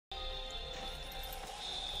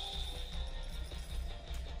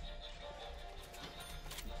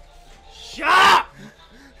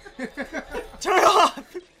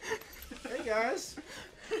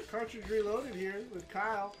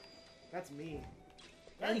Kyle. That's me.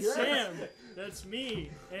 And Sam. That's me.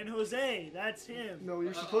 And Jose. That's him. No,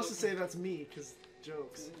 you're supposed to say that's me, because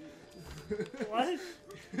jokes. What?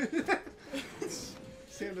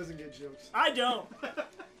 Sam doesn't get jokes. I don't.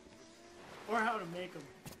 Or how to make them.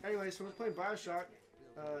 Anyway, so we're playing Bioshock.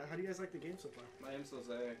 How do you guys like the game so far? My name's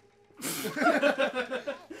Jose.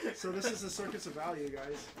 So this is the Circuits of Value,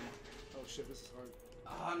 guys. Oh shit, this is hard.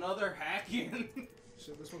 Another hacking.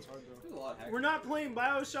 Shit, this one's hard though. There's a lot of hacking. We're not playing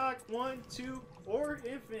Bioshock 1, 2, or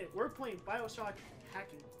Infinite. We're playing Bioshock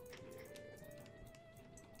Hacking.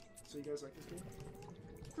 So you guys like this game?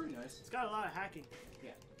 It's pretty nice. It's got a lot of hacking.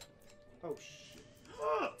 Yeah. Oh shit.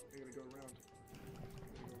 I gotta go around.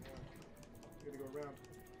 I gotta go around.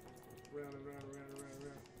 Round and round and round and round and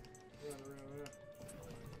round. Round and round and round.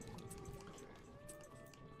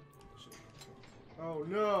 Shit. Oh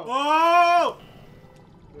no! Oh!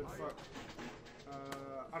 Good fuck.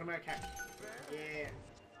 Automatic hack. Yeah.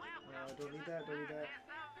 Don't need that, don't need that.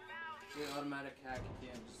 Yeah, automatic hack, you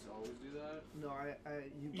can't just always do that. No,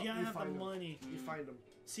 you gotta have the find them. money. You find them.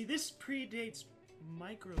 See, this predates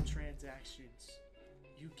microtransactions.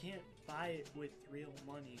 You can't buy it with real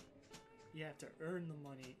money. You have to earn the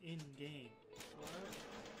money in-game.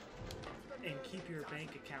 And keep your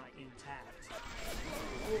bank account intact.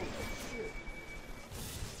 Oh shit.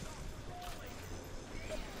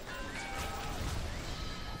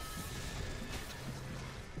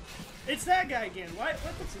 It's that guy again. What?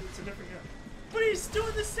 It's a different guy. But he's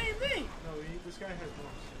doing the same thing. No, this guy has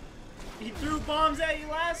bombs. He threw bombs at you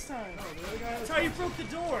last time. No, the other guy has That's how you bombs. broke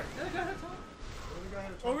the door. The other guy had bombs.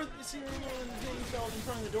 Over, see, when he fell in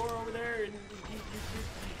front of the door over there, and you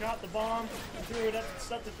caught the bomb and threw it at the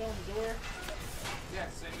stuff that fell in the door. Yeah,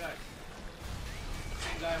 same guy.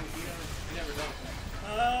 Same guy. He never does that.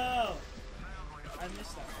 Oh, I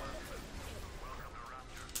missed that part.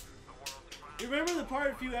 You remember the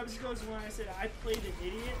part a few episodes when I said I played an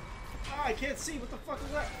idiot? Ah, I can't see. What the fuck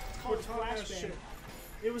is that? It's called Cortana flashbang. shit.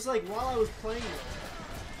 It was like while I was playing it.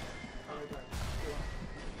 Oh, I died.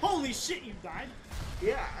 Holy shit, you died!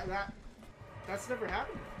 Yeah, that's never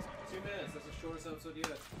happened. 2 minutes. That's the shortest episode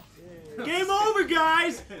yet. Yeah. Game over,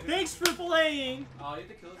 guys! Thanks for playing! Oh, you have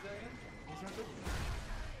to kill this guy again? He's not there.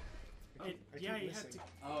 I Yeah, keep you missing. have to.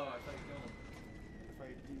 Oh, I thought you killed him. If I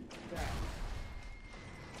do that.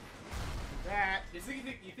 That. You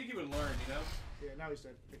think he would learn, you know? Yeah, now he's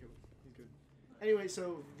dead. He's good. Anyway,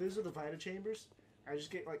 so those are the Vita chambers. I just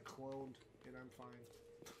get like cloned and I'm fine.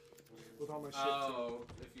 With all my shit. Oh,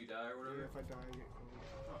 if you die or whatever? Yeah, if I die, I get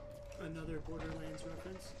cloned. Another Borderlands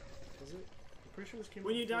reference. Is it? I'm pretty sure this came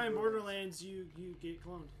When out you before die in Borderlands, you get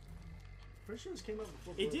cloned. Pretty sure this came out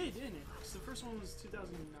before. It did, didn't it? So the first one was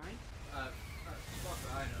 2009. Fuck,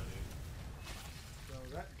 I know, dude. So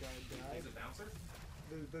that guy died. He's a bouncer?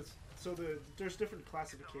 There's different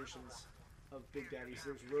classifications of Big Daddies.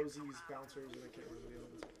 There's Rosie's, Bouncers, and I can't remember the other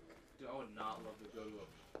ones. Dude, I would not love to go to a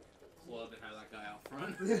club and have that guy out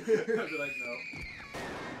front. I'd be like, no.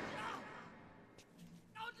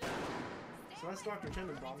 So that's Dr.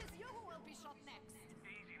 Tenenbaum. Those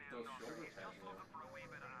shoulder pads, though.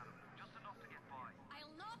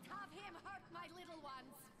 I'll not have him hurt my little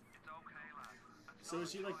ones. So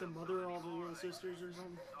is she like the mother of all the little sisters or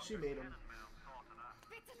something? She made him.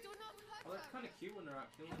 Do not hurt Oh, that's kind of cute when they're out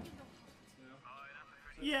killing you know?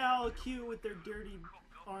 Yeah, all cute with their dirty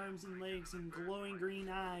arms and legs and glowing green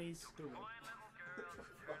eyes.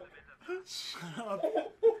 Shut up.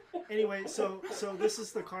 Anyway, so this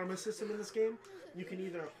is the karma system in this game. You can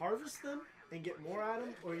either harvest them and get more out of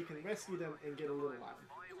them, or you can rescue them and get a little out of them.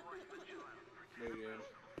 Maybe,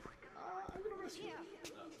 I'm gonna rescue them.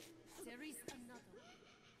 There is another.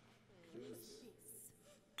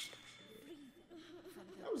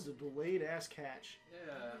 That was a delayed ass catch.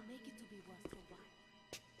 Yeah. Make it to be worth your while.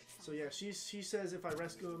 So yeah, she says if I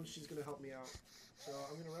rescue him, she's gonna help me out. So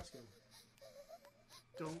I'm gonna rescue him.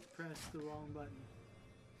 Don't press the wrong button.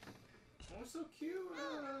 Oh, so cute.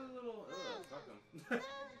 Little. Fuck him.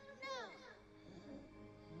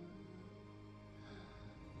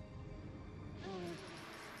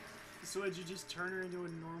 So did you just turn her into a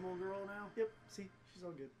normal girl now? Yep. See, she's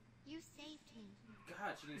all good. You saved him.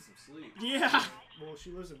 God, she needs some sleep. Yeah! Well,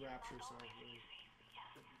 she lives in Rapture, so.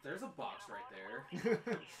 There's a box right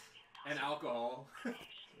there. And alcohol.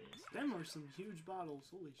 Them are some huge bottles.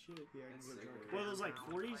 Holy shit. Yeah, I can get drunk. What are those, like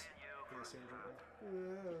 40s? Yeah, Sandra.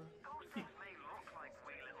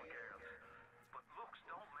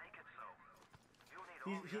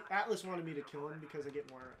 Atlas wanted me to kill him because I get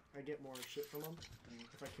more shit from him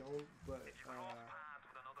if I kill him, but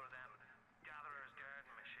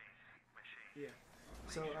yeah.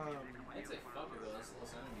 So I'd say fuck it though, that's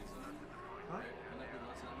less enemies though. Huh? And there been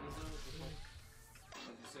less enemies though?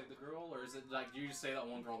 Did you save the girl, or is it like you just say that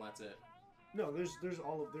one girl and that's it? No, there's they're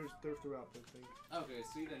throughout the thing. Okay,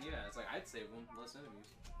 see then yeah, it's like I'd save them, less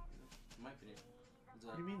enemies. In my opinion. It's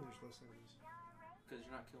What like, do you mean there's less enemies? because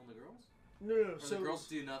you're not killing the girls? No. Or So the girls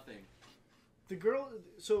do nothing. the girl.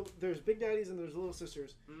 So there's big daddies and there's little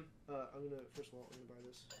sisters. Hmm. I'm gonna first of all I'm gonna buy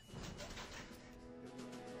this.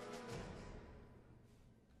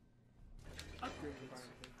 Upgrades.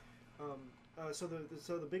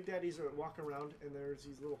 So the big daddies are walking around and there's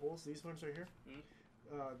these little holes. These ones right here. Mhm.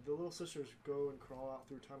 The little sisters go and crawl out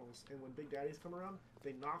through tunnels, and when big daddies come around,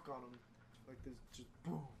 they knock on them like this, just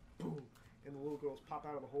boom, boom, and the little girls pop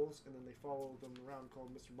out of the holes, and then they follow them around,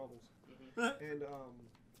 called Mr. Bubbles, and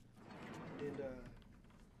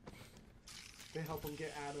they help them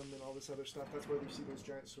get at them and all this other stuff. That's why you see those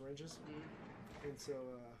giant syringes, and so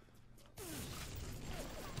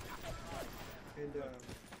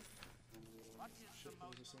shit, what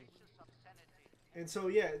was I saying? And so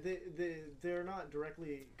yeah, they're not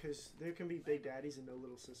directly, because there can be big daddies and no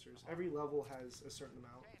little sisters. Every level has a certain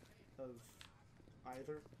amount of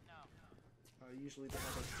either. Usually they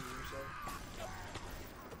have like 3 or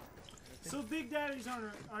so. So big daddies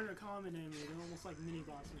aren't a common enemy. They're almost like mini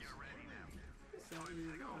bosses. So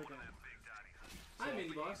okay. Hi,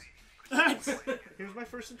 mini boss. Here's my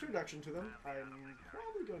first introduction to them. I'm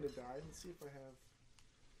probably going to die. Let's see if I have.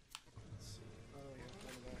 Let's see. Oh yeah,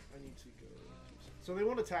 none of that. I need to go. So they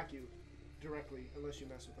won't attack you directly unless you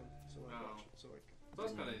mess with them. So like, Oh. watch. So like. So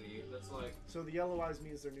that's kind of neat. That's like. So the yellow eyes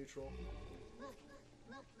means they're neutral.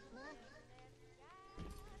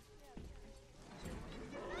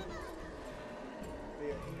 But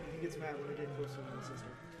yeah, he gets mad when I get close to my sister.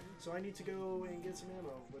 So I need to go and get some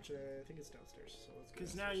ammo, which I think is downstairs. So let's go.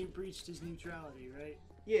 Because now you breached his neutrality, right?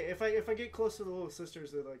 Yeah, if I get close to the little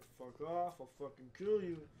sisters, they're like, "Fuck off! I'll fucking kill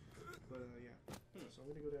you." But yeah, so I'm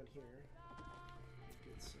gonna go down here.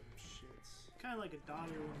 Get some shits. Kind of like a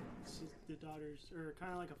daughter when the daughter's, or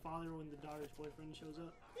kind of like a father when the daughter's boyfriend shows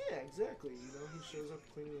up. Yeah, exactly. You know, he shows up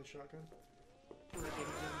cleaning the shotgun. Or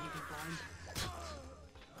anything he can find.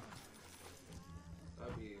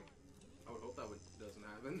 That'd be. I would hope that doesn't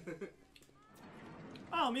happen.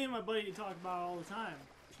 Oh, me and my buddy talk about it all the time.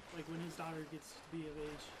 Like when his daughter gets to be of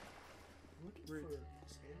age, I'm looking Where- for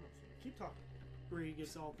this ammo thing. Keep talking. where he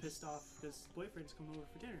gets all pissed off because his boyfriend's coming over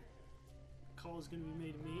for dinner. Call is gonna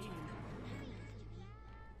be made to me, and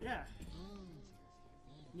yeah.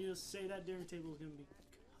 Needless to say, that dinner table is gonna be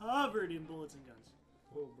covered in bullets and guns.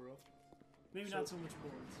 Whoa, bro. Maybe So- not so much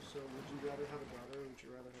bullets. So would you rather have a daughter or would you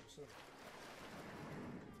rather have a son?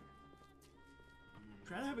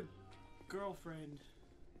 I'd rather have a girlfriend.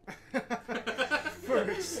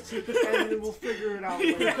 First, and then we'll figure it out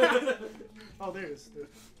later. Oh, there's. Okay,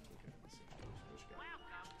 let's see. What you got?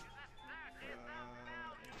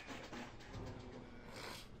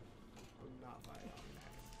 Not buy out.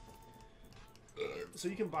 So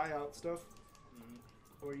you can buy out stuff,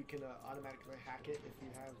 or you can automatically hack it if you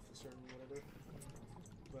have a certain whatever.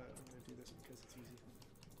 But I'm gonna do this because it's easy.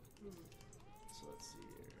 So let's see here.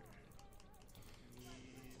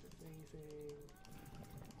 Need a thing.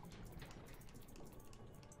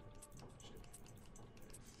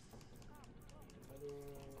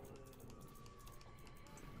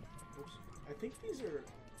 Oops. I think these are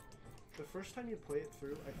the first time you play it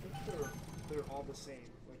through. I think they're all the same.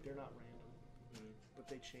 Like they're not random, but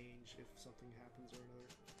they change if something happens or another.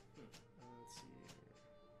 Let's see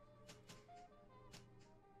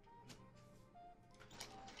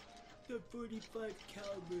here. The 45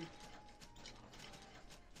 caliber.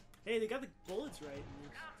 Hey, they got the bullets right. In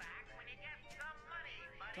this.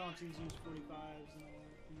 Thompson's use 45s and all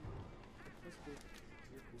that. That's cool.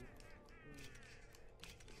 You're cool.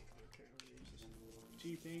 Okay, I'm gonna use this.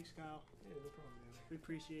 Gee, thanks, Kyle. Yeah, no problem, man. We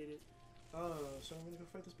appreciate it. So I'm gonna go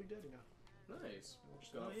fight this big daddy now. Nice. We'll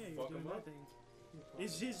just Oh Gonna yeah, you're fuck doing him that up. thing. no problem.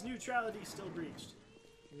 Is his neutrality still breached?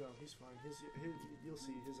 No, he's fine. His you'll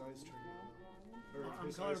see his eyes turn yellow. Or I'm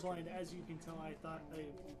his eyes turn- colorblind, as you can tell. I thought.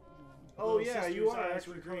 Oh little yeah, you sister's are eyes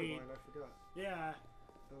actually were green. colorblind. I forgot. Yeah.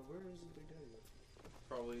 Where is the big daddy at?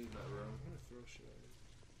 Probably in that room. I'm gonna throw shit at him.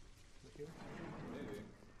 Look here. Maybe.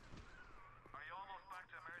 Are you almost back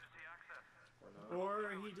to emergency access? Or not.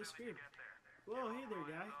 Or he disappeared. Whoa, hey there,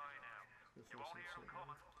 guy. Gonna throw some shit at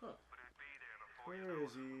him. Huh. But it'd be there before Where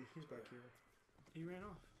is he? He's back here. He ran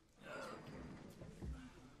off.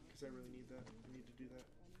 Because I really need that. I need to do that.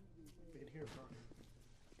 I can hear him talking.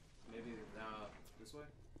 Maybe this way?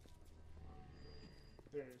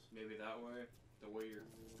 There it is. Maybe that way? The way you're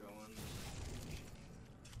going?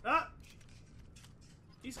 Ah!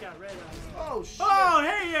 He's got red eyes. Oh shit! Oh,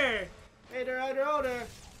 hey there! Hey there, hey there, oh there!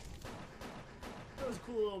 That was a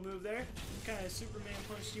cool little move there. Kind of Superman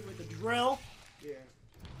punched you with a drill. Yeah.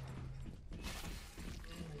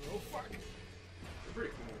 Oh fuck. They're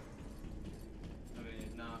pretty cool. I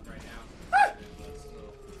mean, not right now. But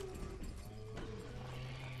still.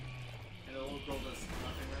 And the little girl does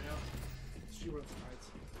nothing right now? She runs and hides.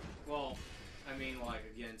 Well, I mean, like,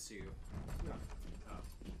 against you. No. Oh.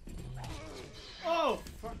 Oh!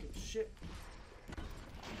 Fucking shit.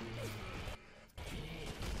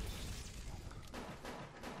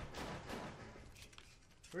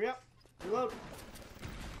 Hurry up! Reload!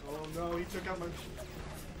 Oh no, he took out my... Did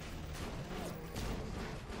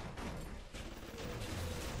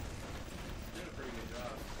a pretty good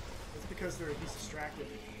job. It's because he's distracted.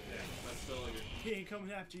 Yeah, that's still like He ain't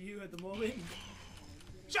coming after you at the moment.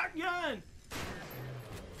 Shotgun!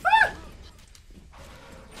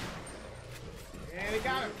 And I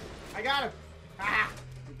got him! I got him! Ah!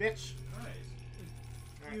 You bitch! nice.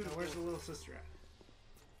 Alright, now where's the little sister at?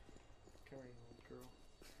 Come here, you little girl.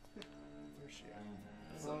 Where's she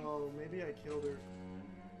at? Oh, maybe I killed her.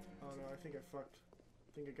 Oh no, I think I fucked. I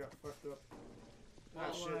think I got fucked up. Well,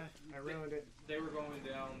 Oh shit, I ruined it. They were going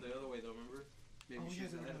down the other way though, remember? Maybe Oh, yeah,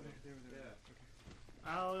 she's they were ahead down of there. me. They were there.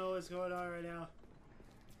 Yeah. I don't know what's going on right now.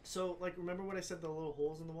 So, like, remember when I said the little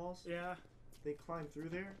holes in the walls? Yeah. They climb through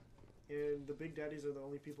there, and the big daddies are the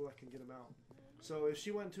only people that can get them out. So if she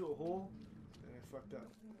went into a hole, then I fucked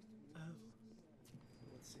up. Oh.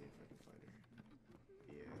 Let's see if I can find her.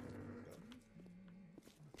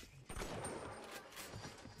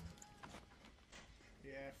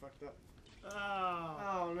 Yeah, I fucked up. Yeah, I fucked up.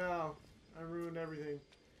 Oh. Oh no, I ruined everything.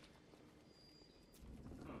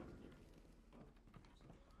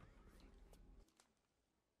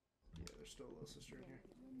 Yeah, there's still a little sister in here.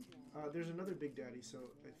 There's another big daddy, so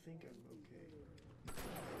I think I'm okay.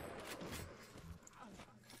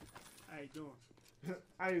 How you doing?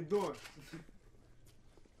 How you doing?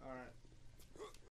 Alright.